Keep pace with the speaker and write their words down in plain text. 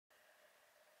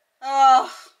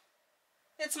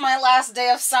It's my last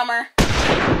day of summer.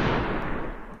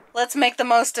 Let's make the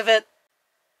most of it.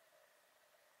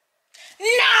 No!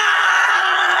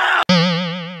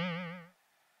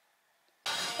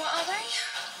 What are they?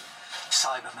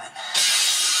 Cybermen.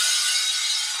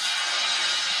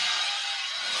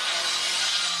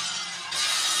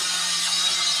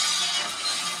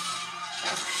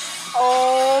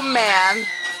 Oh man.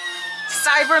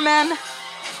 Cybermen.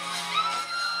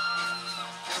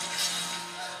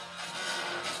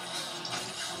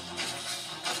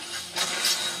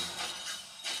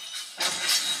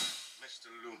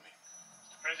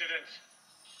 President,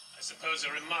 I suppose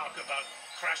a remark about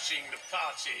crashing the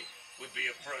party would be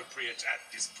appropriate at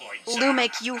this point.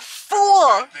 Lumic, you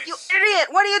fool! You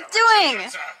idiot! What are you doing?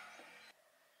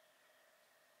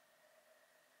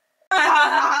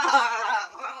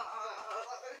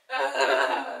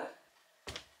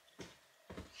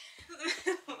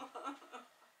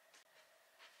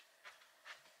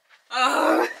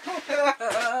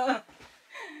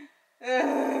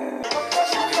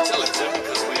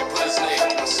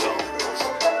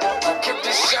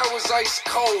 Ice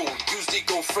cold, used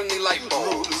eco-friendly light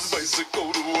bulbs. Rode his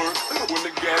bicycle to work when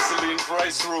the gasoline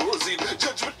price rose. He'd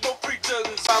judge with no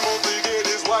pretense. I'm only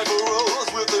getting his wife a rose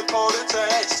with a cord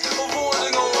attached,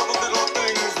 avoiding all the little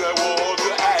things that were hard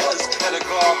to ask. Had a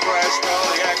car crash,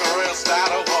 cardiac arrest,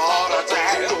 out of a heart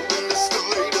attack. Open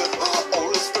escalator, all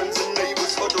his friends and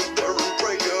neighbors huddled there in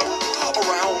prayer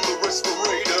around the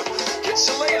respirator.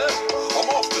 Catch you later. I'm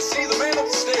off to see the man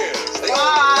upstairs. They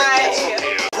all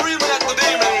breathing at the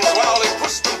demons while they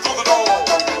push them through the door.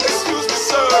 Excuse me,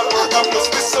 sir, I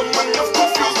must be someone you've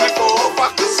confused me for. If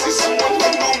I could see someone who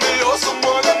knew me or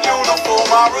someone in uniform,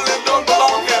 I really don't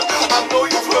belong here. I know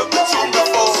you've heard the tune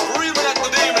before. Breathing at the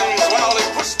demons while they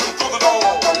push them through the door.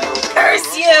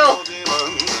 Curse you!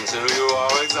 Demons until you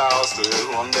are exhausted.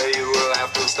 One day you will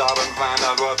have to stop and find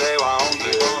out what they want.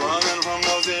 Keep on running from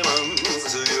those demons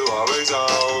until you are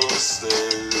exhausted.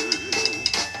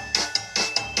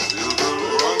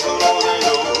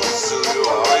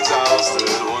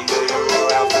 One day you will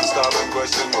have to stop and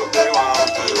question what they want.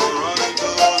 They will run into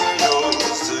those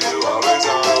angels till you are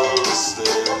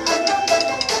exhausted.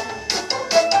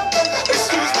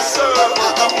 Excuse me, sir, I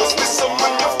must be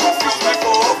someone you've confused me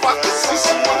for. If I could see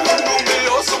someone who knew me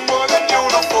or someone in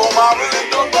uniform, I really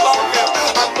don't belong here. I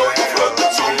know you've heard the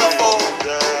tune before.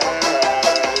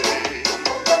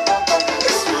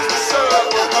 Excuse me, sir,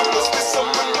 I must be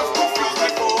someone you've confused me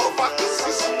for. If I could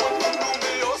see someone who knew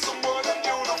me or someone in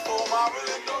uniform, I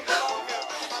really don't belong here.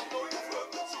 I know you've heard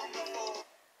the tune before.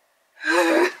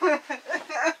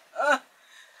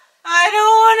 I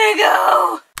don't want to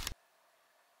go.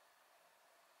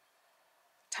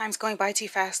 Time's going by too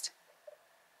fast.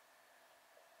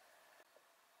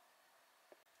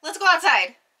 Let's go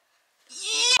outside.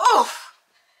 Oh.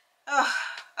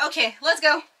 Okay, let's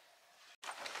go.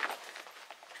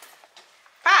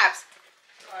 Pops.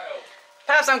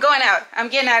 Pops, I'm going out. I'm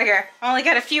getting out of here. I only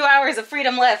got a few hours of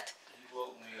freedom left. You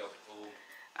woke me up, fool.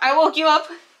 I woke you up?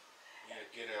 Yeah,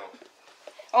 get out.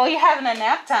 Oh, you're having a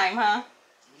nap time, huh?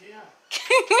 Yeah.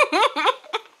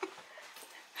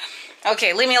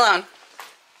 Okay, leave me alone.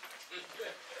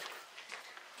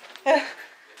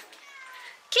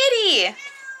 Kitty!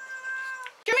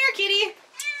 Come here, kitty.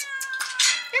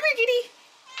 Come here, kitty.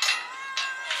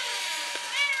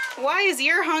 Why is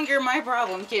your hunger my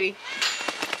problem, kitty?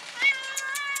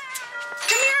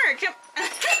 Come here. Come.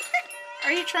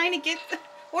 Are you trying to get...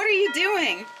 What are you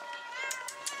doing?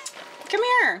 Come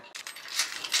here.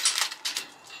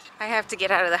 I have to get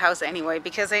out of the house anyway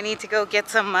because I need to go get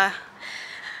some...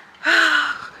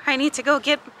 I need to go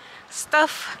get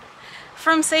stuff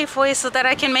from Safeway so that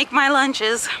I can make my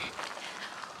lunches.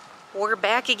 We're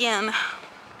back again.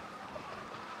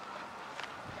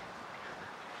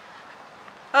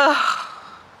 Oh,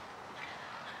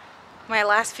 my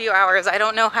last few hours. I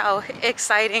don't know how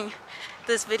exciting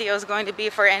this video is going to be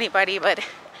for anybody, but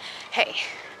hey,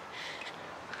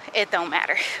 it don't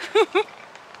matter.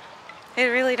 It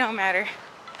really don't matter.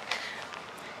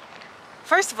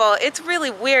 First of all, it's really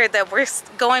weird that we're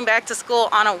going back to school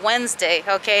on a Wednesday,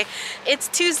 okay? It's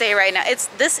Tuesday right now.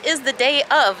 This is the day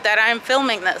of that I'm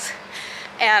filming this.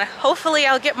 And hopefully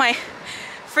I'll get my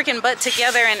freaking butt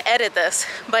together and edit this.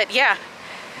 But yeah,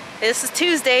 this is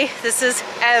Tuesday. This is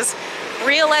as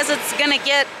real as it's gonna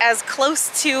get, as close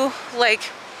to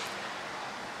like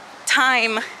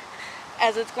time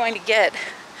as it's going to get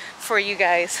for you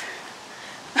guys.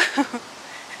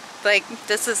 Like,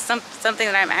 this is something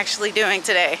that I'm actually doing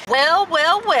today. Well,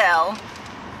 well, well.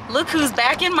 Look who's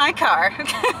back in my car.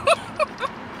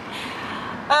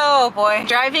 Oh boy.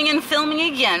 Driving and filming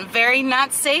again. Very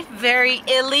not safe, very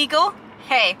illegal.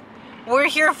 hey, we're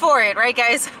here for it, right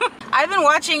guys? I've been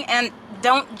watching, and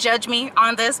don't judge me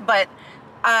on this, but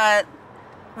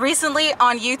recently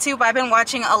on YouTube I've been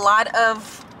watching a lot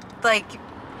of like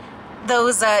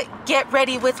those get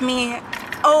ready with me.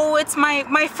 Oh, it's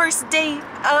my first day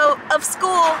of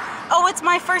school. Oh, it's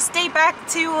my first day back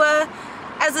to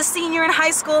as a senior in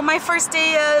high school, my first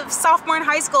day of sophomore in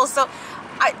high school. So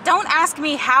don't ask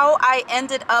me how I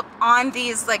ended up on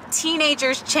these like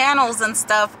teenagers channels and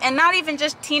stuff, and not even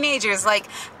just teenagers, like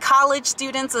college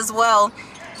students as well,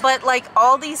 but like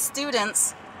all these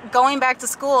students going back to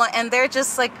school, and they're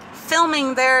just like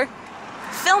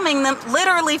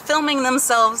literally filming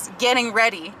themselves getting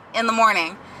ready in the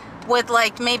morning with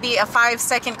like maybe a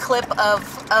 5-second clip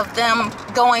of them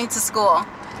going to school,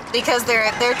 because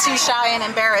they're too shy and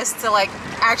embarrassed to like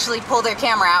actually pull their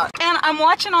camera out. And I'm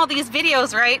watching all these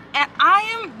videos, right? And I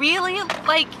am really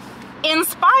like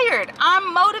inspired.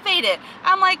 I'm motivated.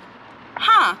 I'm like,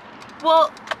 huh,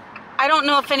 well, I don't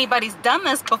know if anybody's done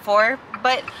this before,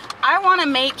 but I want to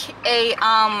make a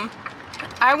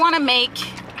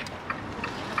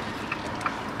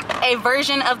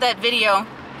version of that video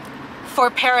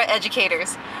for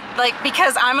paraeducators. Like,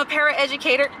 because I'm a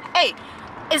paraeducator, hey,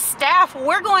 as staff,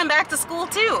 we're going back to school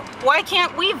too. Why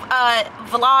can't we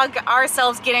vlog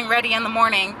ourselves getting ready in the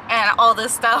morning and all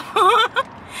this stuff?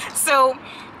 So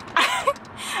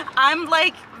I'm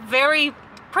like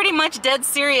pretty much dead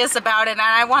serious about it, and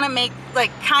I want to make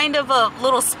like kind of a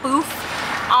little spoof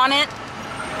on it,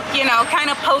 you know, kind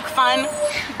of poke fun,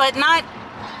 but not,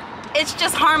 it's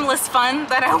just harmless fun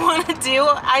that I want to do.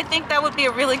 I think that would be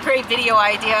a really great video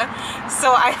idea.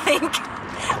 So I think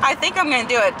I'm gonna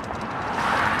do it.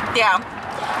 Yeah,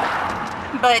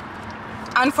 but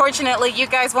unfortunately you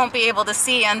guys won't be able to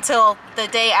see until the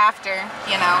day after,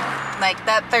 you know, like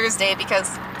that Thursday,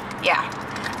 because yeah,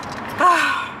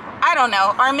 I don't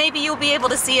know, or maybe you'll be able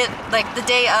to see it like the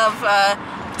day of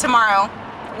tomorrow,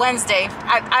 Wednesday.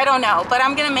 I don't know, but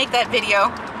I'm gonna make that video.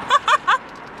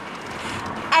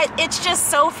 It's just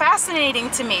so fascinating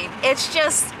to me. It's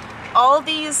just all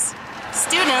these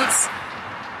students,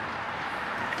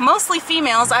 mostly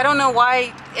females, I don't know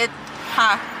why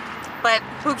but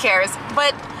who cares?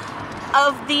 But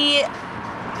of the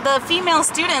female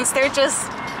students,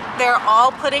 they're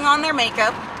all putting on their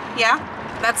makeup. Yeah,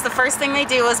 that's the first thing they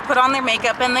do, is put on their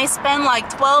makeup, and they spend like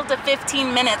 12 to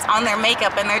 15 minutes on their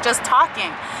makeup, and they're just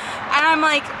talking. And I'm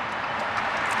like,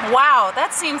 wow,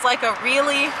 that seems like a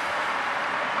really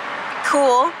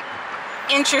cool,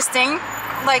 interesting,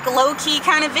 like low-key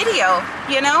kind of video,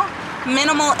 you know?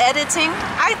 Minimal editing.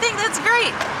 I think that's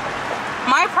great.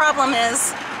 My problem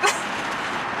is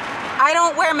I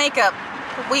don't wear makeup.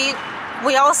 We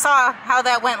all saw how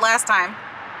that went last time.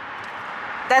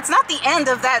 That's not the end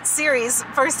of that series,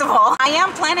 first of all. I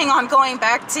am planning on going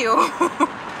back to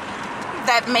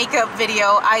that makeup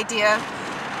video idea,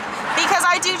 because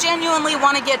I do genuinely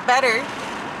want to get better.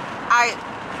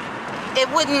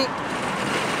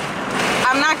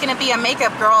 I'm not gonna be a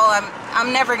makeup girl.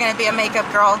 I'm never gonna be a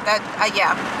makeup girl.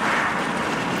 Yeah.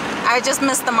 I just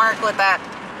missed the mark with that.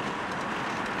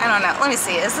 I don't know. Let me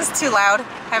see. Is this too loud?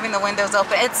 Having the windows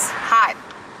open. It's hot.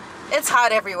 It's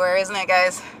hot everywhere, isn't it,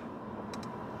 guys?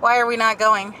 Why are we not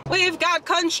going? We've got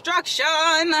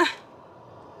construction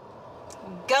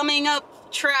gumming up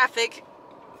traffic.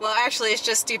 Well, actually, it's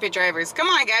just stupid drivers. Come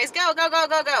on, guys. Go, go, go,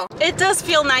 go, go. It does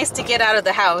feel nice to get out of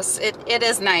the house. It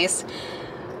is nice.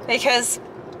 Because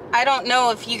I don't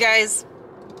know if you guys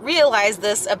realize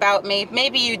this about me.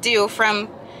 Maybe you do from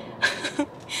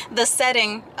the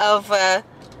setting of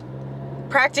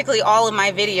practically all of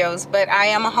my videos, but I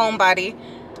am a homebody.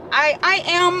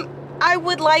 I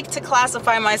would like to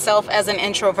classify myself as an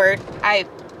introvert.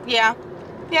 Yeah,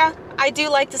 I do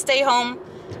like to stay home.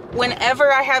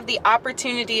 Whenever I have the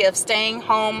opportunity of staying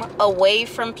home away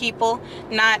from people,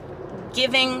 not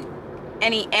giving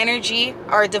any energy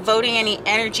or devoting any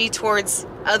energy towards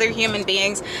other human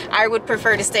beings, I would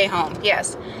prefer to stay home,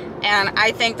 yes. And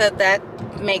I think that that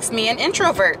makes me an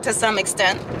introvert to some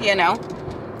extent, you know.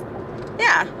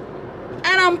 Yeah, and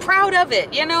I'm proud of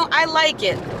it, you know. I like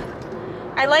it.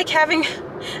 I like having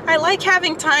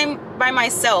time by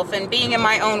myself and being in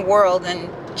my own world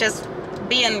and just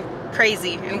being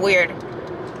crazy and weird.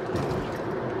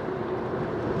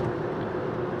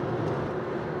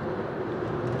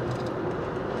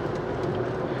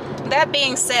 That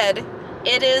being said,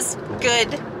 it is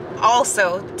good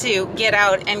also to get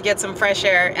out and get some fresh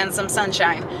air and some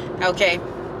sunshine, okay?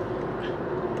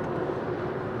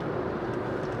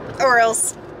 Or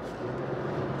else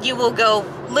you will go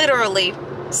literally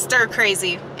stir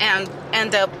crazy and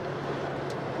end up,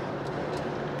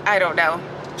 I don't know,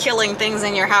 killing things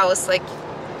in your house. Like,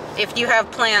 if you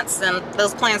have plants and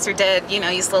those plants are dead, you know,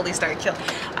 you slowly start killing.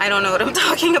 I don't know what I'm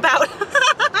talking about.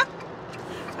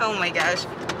 Oh my gosh.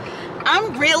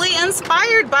 I'm really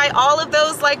inspired by all of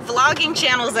those like vlogging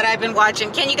channels that I've been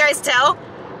watching. Can you guys tell?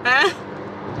 Huh?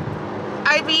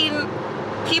 I mean,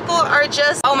 people are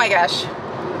just, oh my gosh.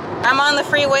 I'm on the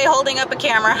freeway holding up a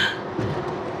camera.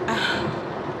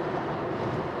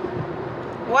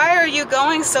 Why are you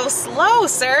going so slow,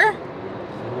 sir?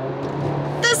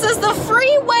 This is the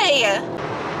freeway.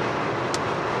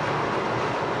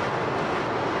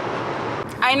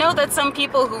 I know that some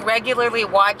people who regularly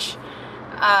watch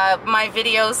my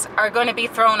videos are going to be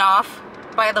thrown off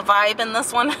by the vibe in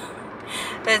this one.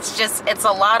 It's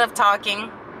a lot of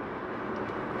talking.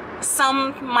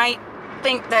 Some might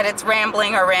think that it's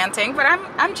rambling or ranting, but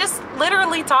I'm just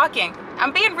literally talking.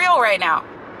 I'm being real right now.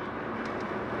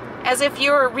 As if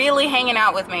you were really hanging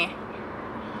out with me.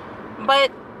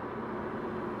 But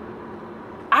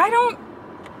I don't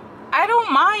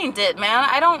mind it, man.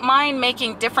 I don't mind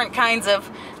making different kinds of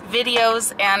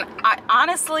videos, and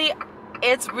honestly,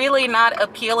 it's really not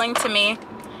appealing to me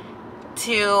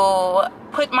to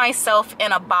put myself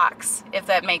in a box, if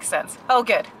that makes sense. Oh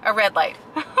good, a red light.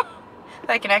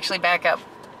 I can actually back up.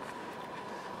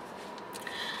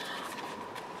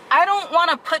 I don't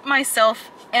want to put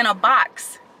myself in a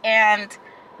box and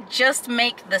just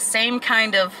make the same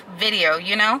kind of video,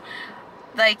 you know?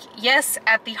 Like, yes,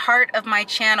 at the heart of my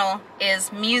channel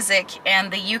is music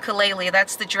and the ukulele.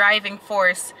 That's the driving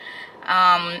force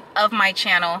of my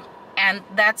channel, and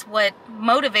that's what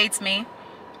motivates me,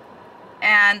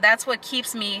 and that's what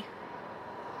keeps me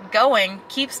going,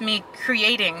 keeps me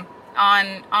creating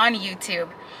on YouTube.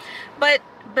 But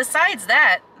besides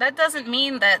that, that doesn't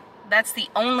mean that that's the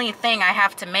only thing I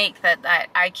have to make. That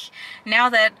I now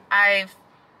that I've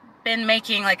been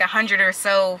making like 100 or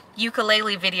so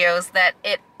ukulele videos, that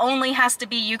it only has to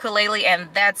be ukulele and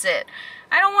that's it.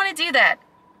 I don't want to do that.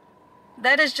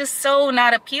 That is just so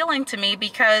not appealing to me,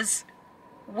 because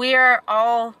we are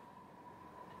all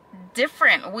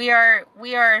different. We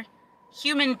are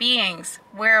human beings.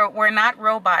 We're not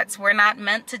robots. We're not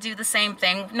meant to do the same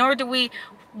thing, nor do we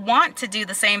want to do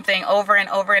the same thing over and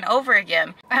over and over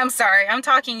again. I'm sorry, I'm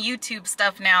talking YouTube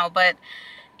stuff now, but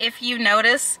if you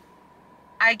notice,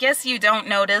 I guess you don't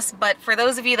notice, but for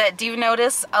those of you that do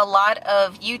notice, a lot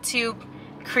of YouTube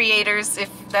creators, if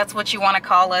that's what you want to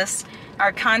call us,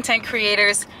 our content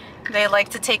creators, they like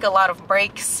to take a lot of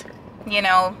breaks, you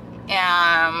know,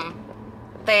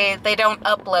 they don't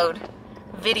upload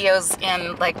videos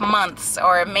in like months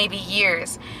or maybe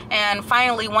years, and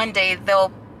finally one day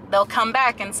they'll come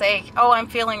back and say, oh, I'm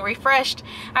feeling refreshed.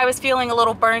 I was feeling a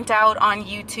little burnt out on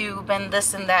YouTube and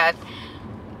this and that.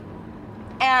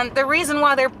 And the reason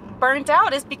why they're burnt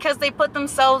out is because they put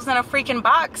themselves in a freaking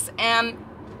box and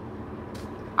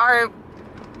are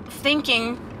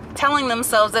telling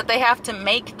themselves that they have to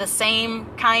make the same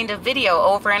kind of video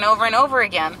over and over and over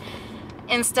again,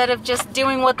 instead of just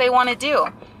doing what they want to do.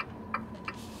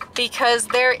 Because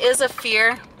there is a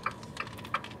fear.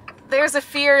 There's a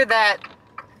fear that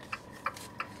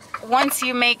once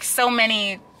you make so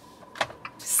many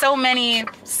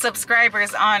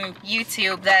subscribers on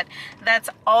YouTube, that's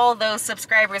all those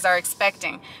subscribers are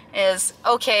expecting is,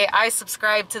 okay, I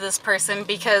subscribe to this person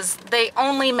because they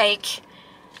only make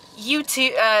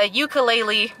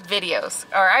ukulele videos,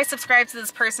 or I subscribe to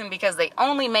this person because they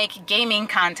only make gaming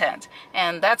content,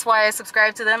 and that's why I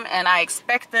subscribe to them, and I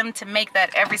expect them to make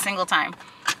that every single time.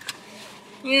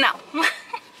 No.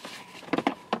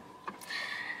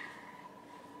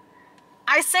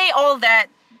 I say all that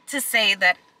to say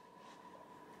that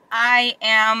I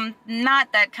am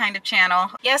not that kind of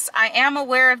channel. Yes, I am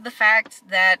aware of the fact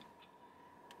that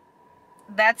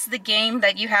that's the game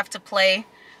that you have to play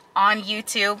on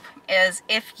YouTube, is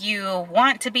if you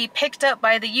want to be picked up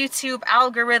by the YouTube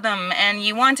algorithm and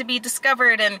you want to be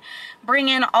discovered and bring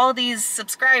in all these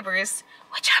subscribers,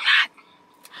 which I'm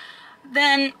not,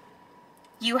 then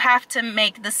you have to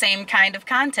make the same kind of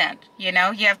content, you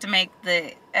know? You have to make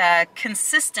the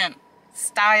consistent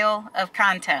style of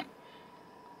content.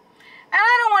 And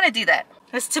I don't want to do that.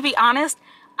 Because to be honest,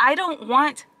 I don't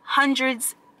want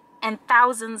hundreds and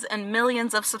thousands and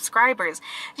millions of subscribers.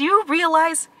 Do you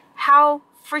realize how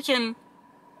freaking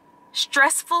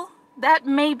stressful that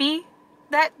may be?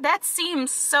 That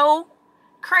seems so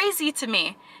crazy to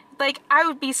me. Like, I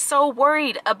would be so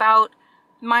worried about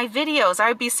my videos.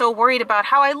 I'd be so worried about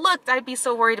how I looked. I'd be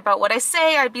so worried about what I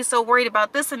say. I'd be so worried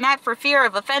about this and that for fear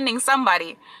of offending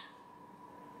somebody.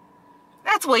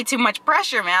 That's way too much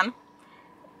pressure, man.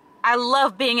 I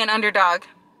love being an underdog.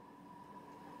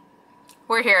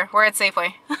 We're here. We're at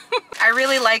Safeway. I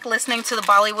really like listening to the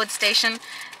Bollywood station.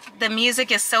 The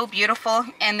music is so beautiful,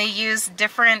 and they use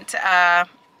different, I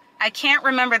can't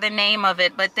remember the name of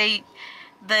it, but the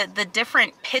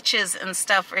different pitches and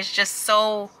stuff is just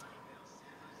so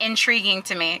intriguing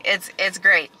to me. It's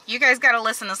great. You guys gotta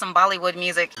listen to some Bollywood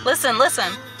music. Listen,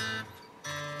 listen.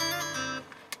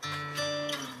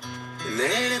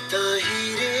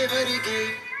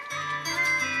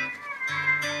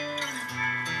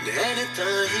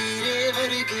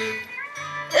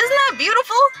 Isn't that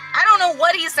beautiful? I don't know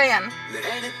what he's saying.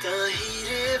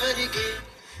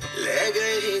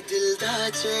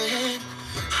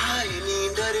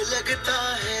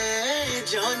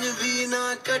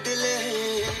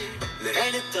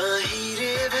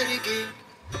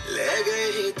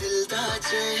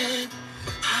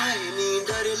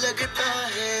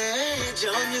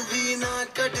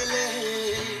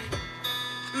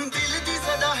 दिल दी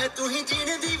सदा है तू ही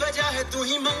जीने दी वजह है तू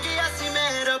ही मंगिया सी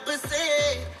मैं रब से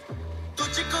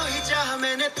तुझको ही चाह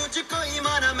मैंने तुझको ही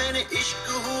माना मैंने इश्क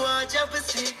हुआ जब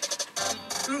से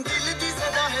दिल दी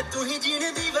सदा है तू ही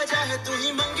जीने दी वजह है तू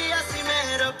ही मंगिया सी मैं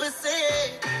रब से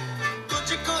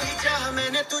तुझको ही चाह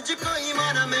मैंने तुझको ही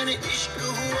माना मैंने इश्क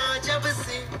हुआ जब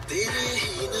से तेरे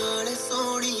ही नाल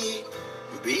सोनिए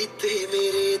बीते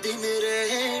मेरे दिन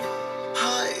रहे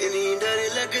हाय नी डर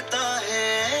लगता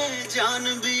है जान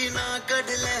भी ना कट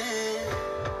ले।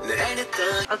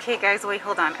 Okay guys, wait,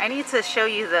 hold on. I need to show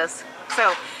you this.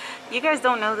 So, you guys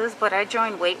don't know this, but I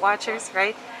joined Weight Watchers,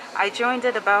 right? I joined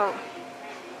it about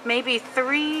maybe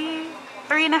three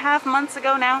and a half months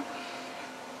ago now.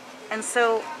 And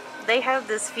so they have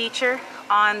this feature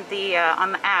on the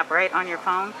app, right, on your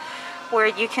phone, where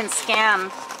you can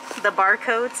scan the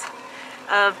barcodes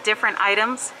of different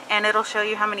items, and it'll show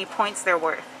you how many points they're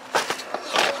worth.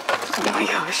 Oh my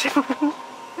gosh.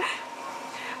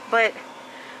 But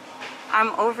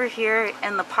I'm over here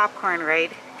in the popcorn,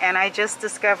 right? And I just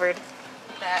discovered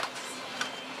that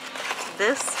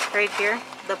this right here,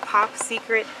 the Pop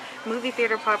Secret movie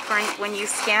theater popcorn, when you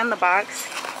scan the box,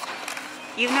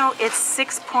 you know it's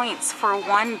 6 points for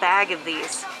one bag of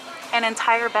these. An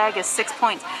entire bag is 6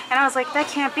 points. And I was like, that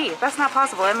can't be. That's not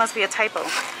possible. It must be a typo.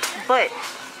 But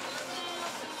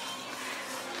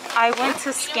I went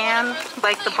to scan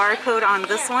like the barcode on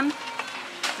this one,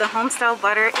 the homestyle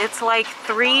butter. It's like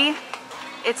 3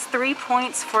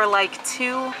 points for like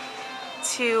 2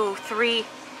 to 3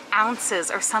 ounces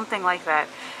or something like that.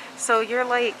 So you're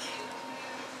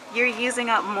using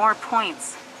up more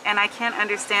points, and I can't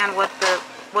understand what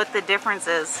the difference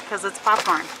is because it's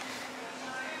popcorn.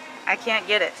 I can't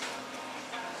get it.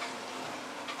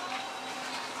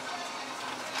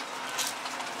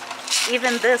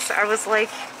 Even this, I was like,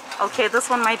 okay, this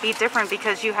one might be different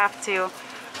because you have to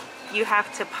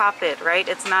pop it, right?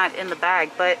 It's not in the bag,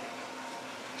 but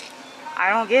I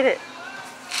don't get it.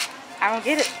 I don't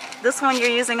get it. This one you're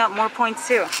using up more points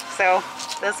too. So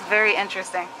that's very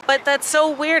interesting. But that's so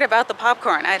weird about the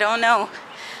popcorn. I don't know.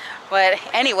 But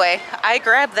anyway, I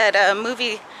grabbed that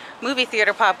movie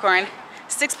theater popcorn.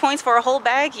 6 points for a whole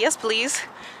bag? Yes, please.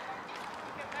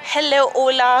 Hello,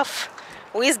 Olaf.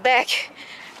 We's back.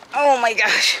 Oh my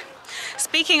gosh.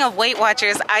 Speaking of Weight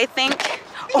Watchers, I think...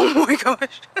 Oh my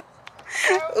gosh.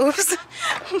 Oops.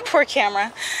 Poor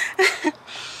camera.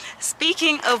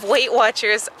 Speaking of Weight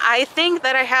Watchers, I think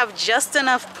that I have just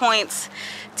enough points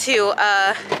to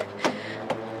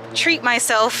treat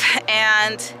myself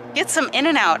and get some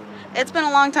In-N-Out. It's been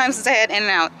a long time since I had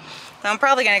In-N-Out, so I'm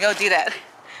probably gonna go do that.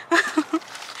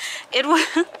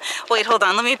 Wait, hold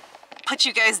on, let me put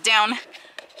you guys down.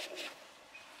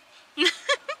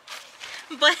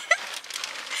 But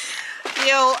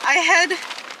yo, I had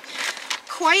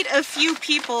quite a few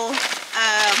people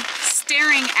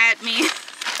staring at me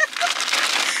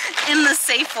in the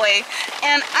Safeway,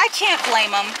 and I can't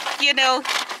blame them. You know,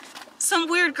 some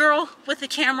weird girl with a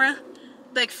camera,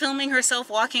 like filming herself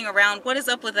walking around. What is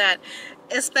up with that?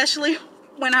 Especially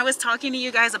when I was talking to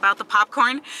you guys about the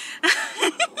popcorn.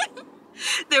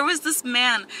 There was this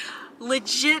man,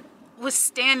 legit was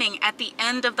standing at the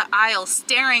end of the aisle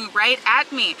staring right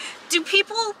at me. Do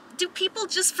people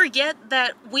just forget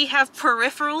that we have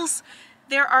peripherals?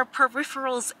 There are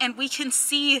peripherals and we can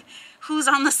see who's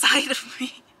on the side of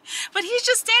me. But he's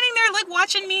just standing there like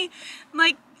watching me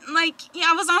like yeah,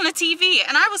 I was on the TV,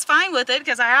 and I was fine with it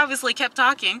because I obviously kept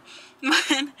talking.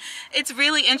 But it's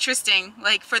really interesting.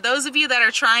 Like, for those of you that are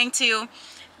trying to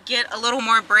get a little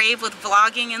more brave with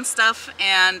vlogging and stuff,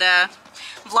 and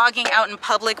vlogging out in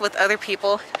public with other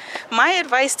people, my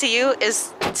advice to you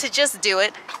is to just do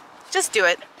it. Just do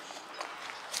it.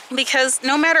 Because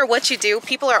no matter what you do,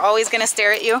 people are always going to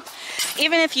stare at you,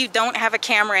 even if you don't have a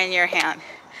camera in your hand.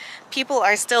 people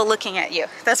are still looking at you.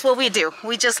 That's what we do.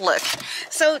 We just look.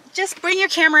 So just bring your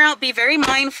camera out. Be very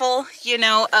mindful, you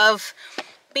know,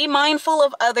 be mindful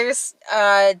of others.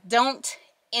 Don't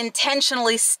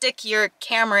intentionally stick your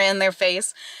camera in their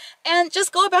face, and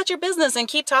just go about your business and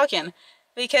keep talking,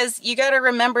 because you got to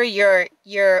remember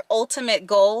your ultimate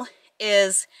goal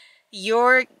is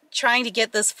you're trying to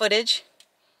get this footage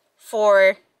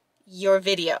for your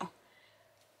video.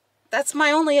 That's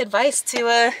my only advice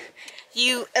to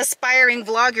you aspiring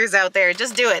vloggers out there.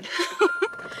 Just do it.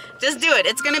 Just do it.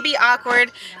 It's gonna be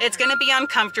awkward, it's gonna be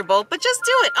uncomfortable, but just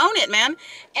do it. Own it, man.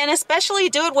 And especially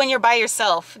do it when you're by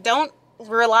yourself. Don't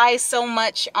rely so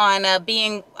much on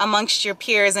being amongst your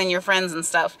peers and your friends and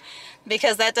stuff,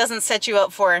 because that doesn't set you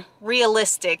up for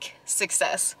realistic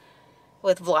success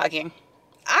with vlogging.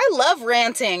 I love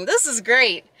ranting. This is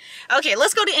great. Okay,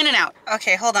 let's go to In-N-Out.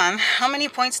 Okay, hold on. How many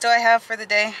points do I have for the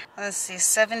day? Let's see,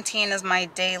 17 is my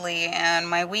daily and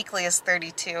my weekly is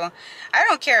 32. I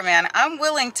don't care, man. I'm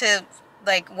willing to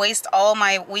like waste all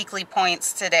my weekly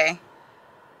points today.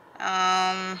 Isn't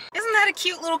that a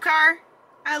cute little car?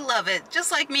 I love it.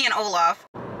 Just like me and Olaf.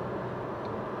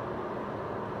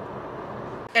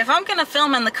 If I'm gonna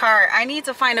film in the car, I need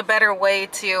to find a better way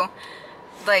to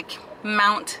like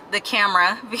mount the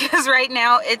camera, because right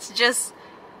now it's just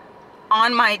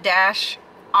on my dash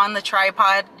on the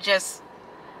tripod, just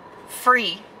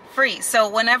free. So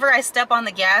whenever I step on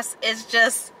the gas,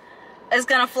 it's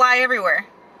gonna fly everywhere.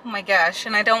 Oh my gosh,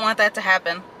 and I don't want that to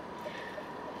happen.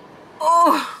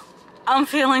 Oh, I'm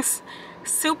feeling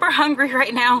super hungry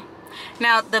right now.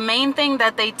 Now, the main thing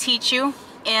that they teach you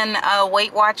in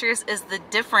Weight Watchers is the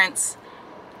difference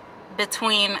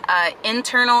between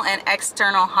internal and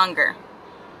external hunger.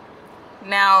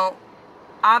 Now,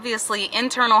 obviously,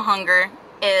 internal hunger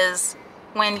is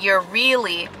when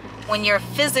you're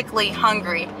physically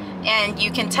hungry, and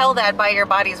you can tell that by your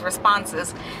body's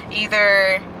responses.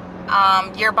 Either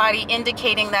your body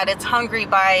indicating that it's hungry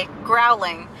by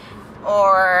growling,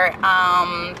 or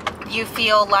you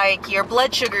feel like your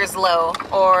blood sugar's low,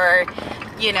 or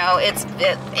you know,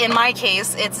 in my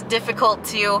case, it's difficult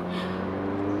to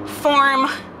form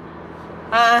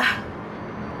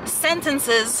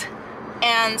sentences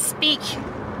and speak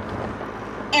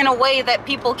in a way that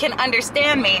people can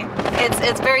understand me.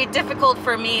 It's very difficult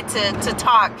for me to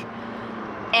talk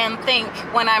and think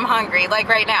when I'm hungry, like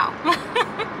right now.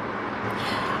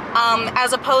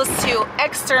 As opposed to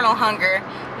external hunger,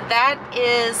 that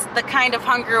is the kind of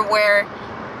hunger where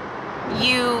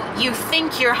you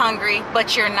think you're hungry,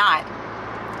 but you're not.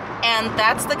 And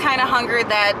that's the kind of hunger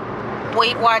that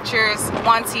Weight Watchers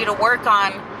wants you to work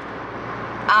on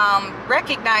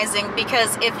recognizing,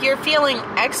 because if you're feeling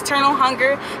external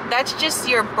hunger, that's just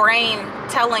your brain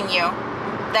telling you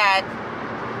that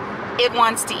it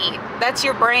wants to eat. That's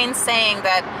your brain saying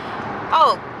that,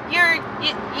 oh,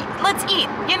 let's eat,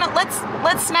 you know,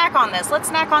 let's snack on this, let's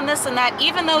snack on this and that,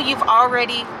 even though you've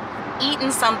already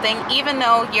eaten something, even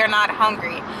though you're not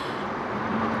hungry.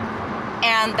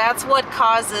 And that's what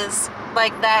causes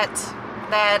like that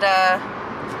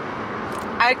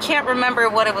I can't remember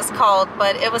what it was called,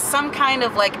 but it was some kind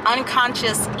of like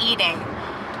unconscious eating,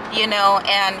 you know,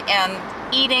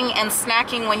 and eating and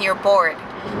snacking when you're bored.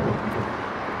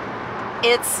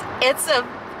 It's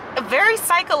a very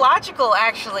psychological,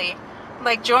 actually,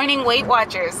 like joining Weight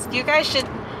Watchers. You guys should,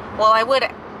 well, I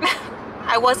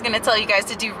was going to tell you guys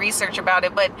to do research about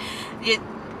it, but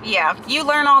yeah, you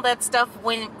learn all that stuff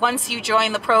once you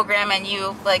join the program and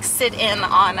you like sit in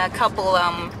on a couple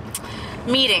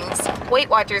meetings, Weight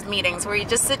Watchers meetings, where you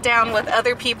just sit down with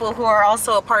other people who are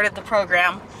also a part of the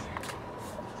program,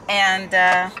 and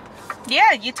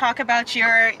yeah, you talk about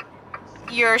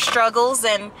your struggles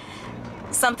and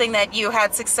something that you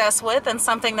had success with and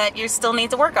something that you still need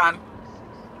to work on.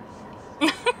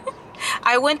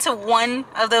 I went to one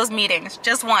of those meetings,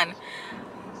 just one,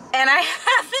 and I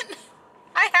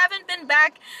haven't been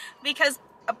back because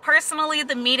personally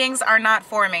the meetings are not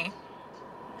for me.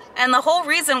 And the whole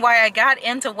reason why I got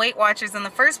into Weight Watchers in the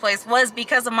first place was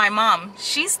because of my mom.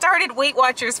 She started Weight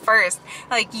Watchers first,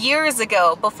 like years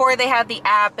ago, before they had the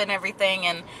app and everything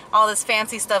and all this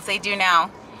fancy stuff they do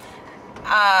now.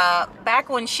 Back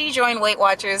when she joined Weight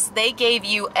Watchers, they gave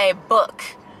you a book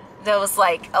that was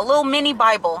like a little mini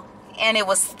Bible, and it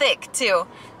was thick too,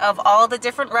 of all the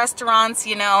different restaurants,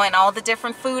 you know, and all the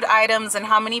different food items and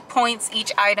how many points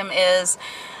each item is,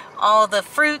 all the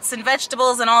fruits and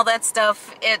vegetables and all that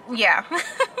stuff. Yeah.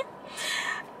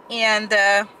 And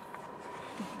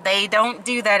they don't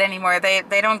do that anymore.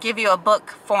 They don't give you a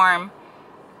book form.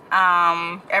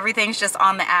 Everything's just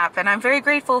on the app, and I'm very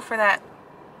grateful for that.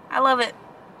 I love it.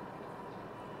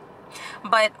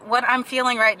 But what I'm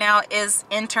feeling right now is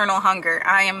internal hunger.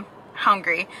 I am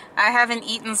hungry. I haven't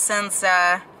eaten since,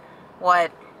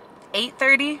 what,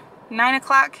 8:30? 9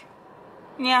 o'clock?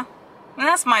 Yeah, and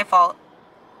that's my fault.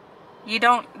 You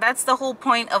don't, that's the whole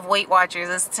point of Weight Watchers,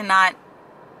 is to not,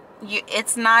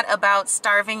 it's not about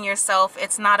starving yourself.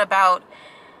 It's not about,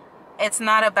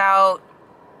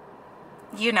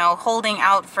 you know, holding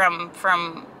out from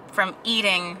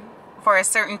eating for a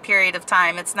certain period of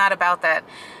time. It's not about that.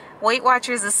 Weight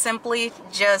Watchers is simply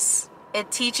just,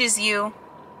 it teaches you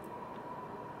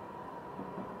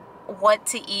what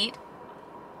to eat.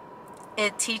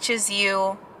 It teaches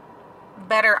you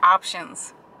better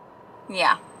options.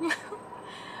 Yeah.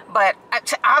 But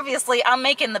obviously I'm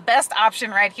making the best option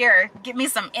right here. Give me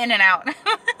some In-N-Out.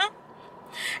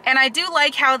 And I do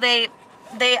like how they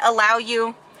allow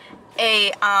you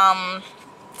a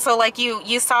so like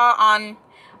you saw on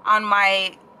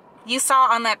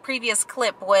that previous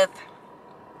clip with,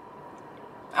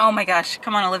 oh my gosh,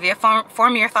 come on Olivia,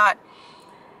 form your thought.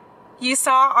 You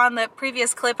saw on the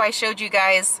previous clip I showed you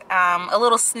guys a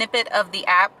little snippet of the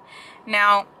app.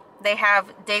 Now they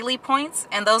have daily points,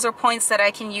 and those are points that I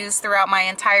can use throughout my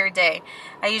entire day.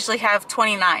 I usually have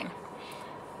 29.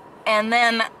 And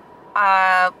then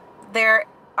there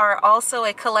are also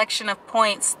a collection of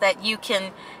points that you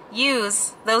can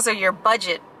use. Those are your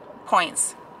budget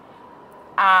points.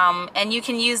 And you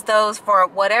can use those for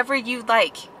whatever you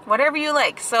like. Whatever you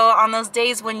like. So on those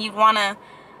days when you want to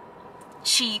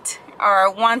cheat or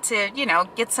want to, you know,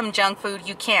 get some junk food,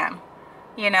 you can.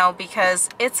 You know, because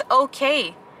it's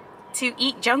okay to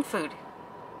eat junk food.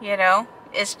 You know,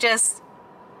 it's just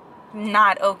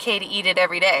not okay to eat it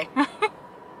every day.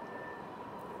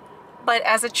 But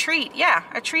as a treat, yeah,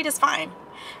 a treat is fine.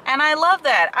 And I love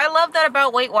that. I love that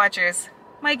about Weight Watchers.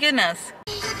 My goodness.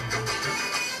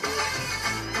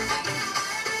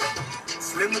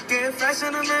 Slim ke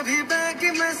fashion mein bhi bag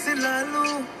mein sila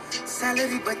loo,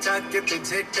 salary bacha ke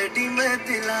tujhe teddy mein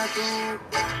dila दूं.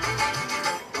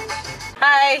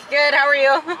 Hi, good, how are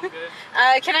you? I'm good.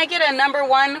 Can I get a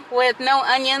 #1 with no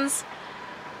onions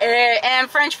and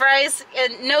french fries?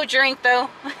 No drink though.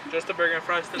 Just a burger and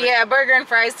fries today? Yeah, burger and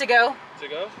fries to go. To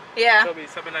go? Yeah. It'll be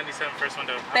 $7.97 first one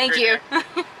though. Thank you.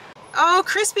 Oh,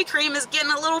 Krispy Kreme is getting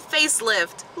a little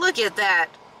facelift. Look at that.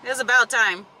 It's about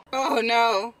time. Oh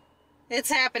no. It's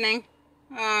happening.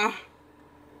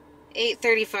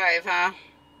 8:35, huh?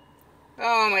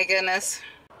 Oh my goodness.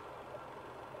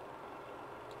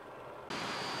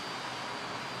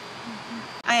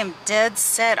 I am dead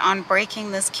set on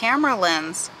breaking this camera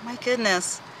lens. My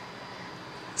goodness.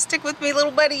 Stick with me,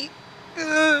 little buddy.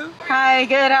 Hi,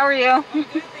 good. How are you? Good,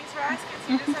 thanks for asking.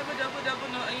 So you just have a double,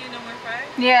 no onion, no more fries?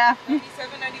 Yeah.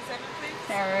 $7.97, please.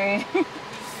 All right.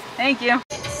 Thank you.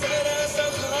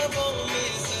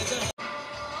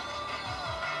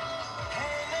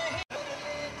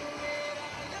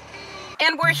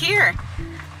 And we're here.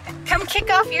 Come kick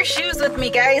off your shoes with me,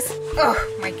 guys. Oh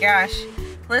my gosh.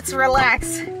 Let's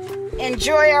relax.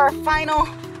 Enjoy our final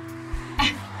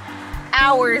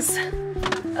hours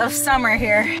of summer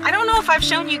here. I don't know if I've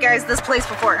shown you guys this place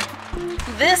before.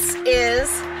 This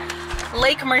is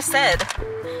Lake Merced.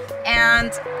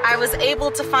 And I was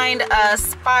able to find a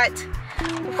spot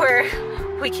where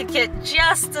we could get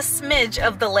just a smidge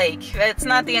of the lake. It's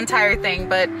not the entire thing,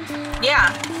 but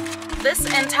yeah. This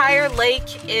entire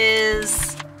lake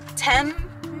is 10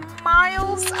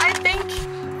 miles, I think.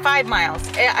 5 miles.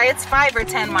 It's 5 or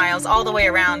 10 miles all the way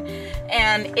around.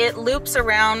 And it loops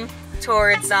around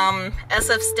towards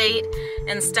SF State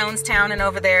and Stonestown and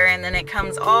over there, and then it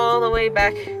comes all the way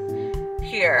back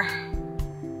here.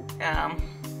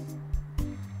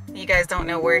 You guys don't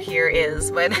know where here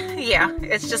is, but yeah,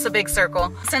 it's just a big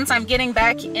circle. Since I'm getting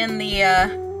back in the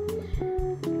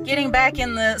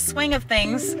swing of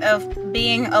things, of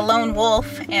being a lone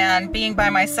wolf and being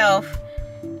by myself,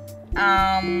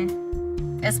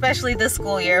 especially this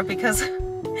school year, because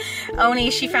Oni,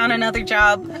 she found another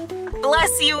job.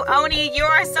 Bless you, Oni, you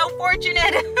are so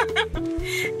fortunate.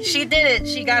 She did it,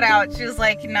 she got out. She was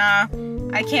like, nah,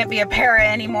 I can't be a para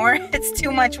anymore. It's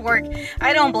too much work.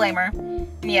 I don't blame her.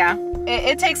 Yeah,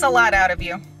 it takes a lot out of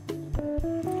you.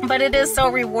 But it is so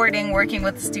rewarding working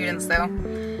with the students though.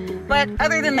 But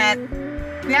other than that,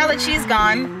 now that she's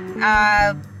gone,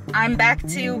 I'm back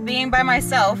to being by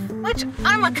myself, which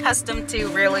I'm accustomed to,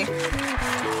 really.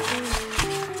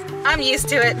 I'm used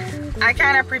to it. I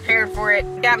kind of prepared for it.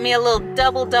 Got me a little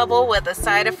double with a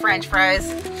side of french fries.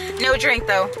 No drink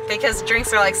though, because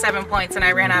drinks are like 7 points and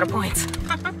I ran out of points.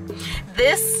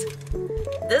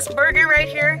 This burger right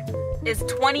here is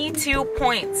 22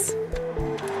 points.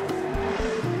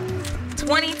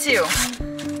 22.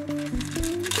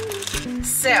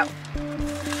 So,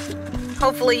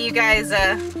 hopefully you guys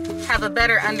have a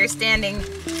better understanding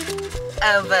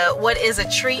of what is a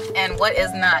treat and what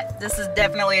is not. This is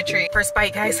definitely a treat. First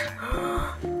bite, guys.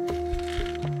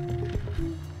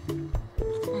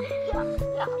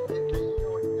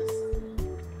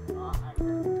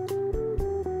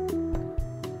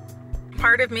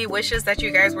 Part of me wishes that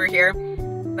you guys were here,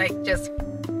 like just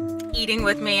eating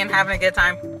with me and having a good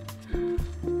time.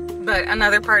 But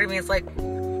another part of me is like,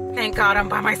 thank God I'm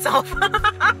by myself.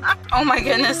 Oh my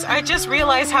goodness, I just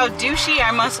realized how douchey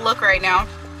I must look right now.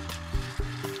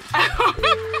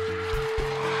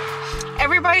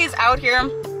 Everybody's out here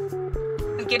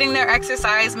getting their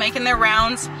exercise, making their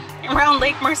rounds around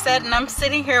Lake Merced, and I'm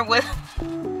sitting here with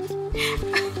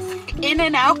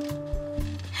In-N-Out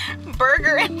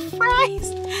burger and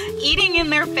fries eating in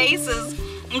their faces,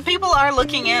 and people are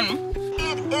looking in.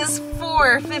 It is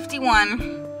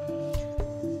 4:51.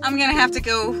 I'm gonna have to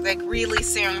go like really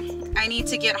soon. I need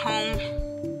to get home.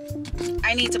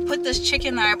 I need to put this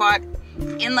chicken that I bought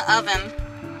in the oven,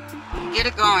 get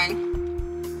it going.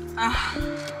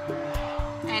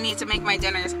 I need to make my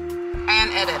dinners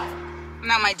and edit.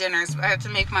 Not my dinners, I have to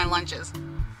make my lunches,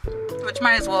 which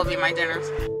might as well be my dinners.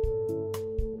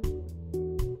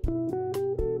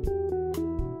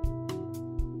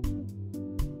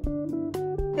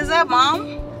 Is that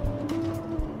Mom?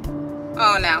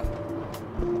 Oh no.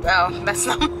 Oh, that's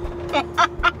not.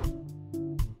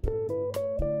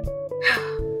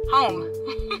 Home.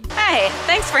 Hey,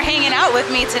 thanks for hanging out with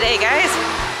me today, guys.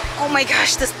 Oh my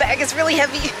gosh, this bag is really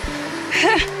heavy.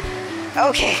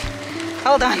 Okay,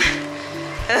 hold on.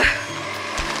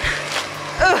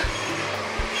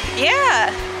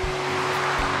 Yeah.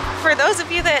 For those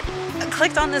of you that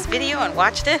clicked on this video and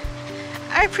watched it,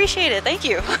 I appreciate it. Thank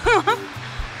you.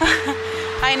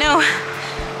 I know.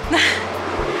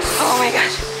 Oh my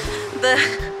gosh. The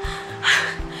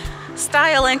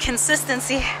style and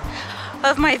consistency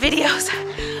of my videos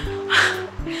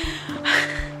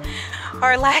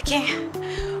are lacking,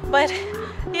 but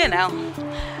you know,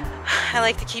 I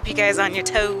like to keep you guys on your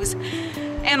toes,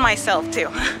 and myself too.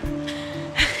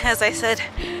 As I said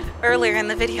earlier in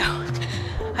the video,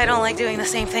 I don't like doing the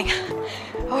same thing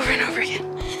over and over again.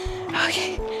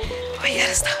 Okay, we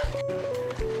gotta stop.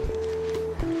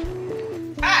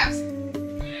 Pops,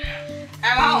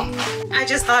 I'm home. I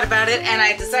just thought about it and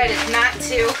I decided not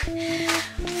to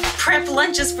prep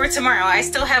lunches for tomorrow. I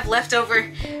still have leftover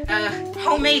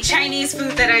homemade Chinese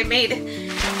food that I made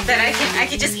that I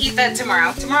could just eat that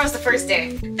tomorrow. Tomorrow's the first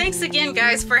day. Thanks again,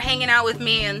 guys, for hanging out with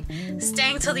me and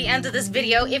staying till the end of this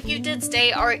video. If you did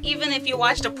stay, or even if you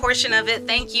watched a portion of it,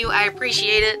 thank you. I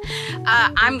appreciate it.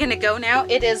 I'm gonna go now.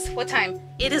 It is, what time?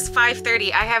 It is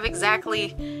 5:30. I have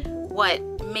exactly, what,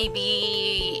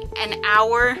 maybe an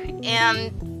hour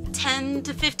and 10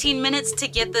 to 15 minutes to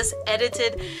get this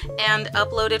edited and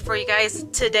uploaded for you guys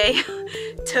today.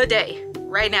 Today,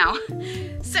 right now.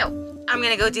 So I'm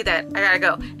gonna go do that. I gotta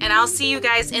go, and I'll see you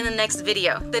guys in the next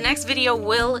video. The next video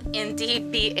will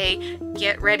indeed be a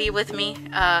get ready with me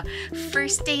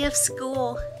first day of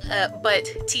school, but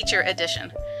teacher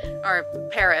edition, or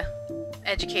para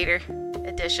educator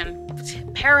edition.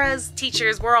 Paras,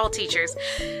 teachers, we're all teachers.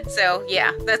 So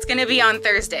yeah, that's gonna be on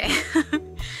Thursday.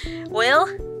 Well,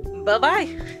 bye-bye.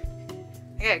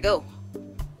 I gotta go.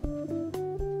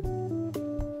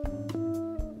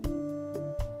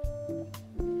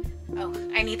 Oh,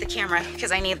 I need the camera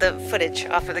because I need the footage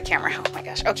off of the camera. Oh my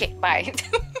gosh. Okay, bye.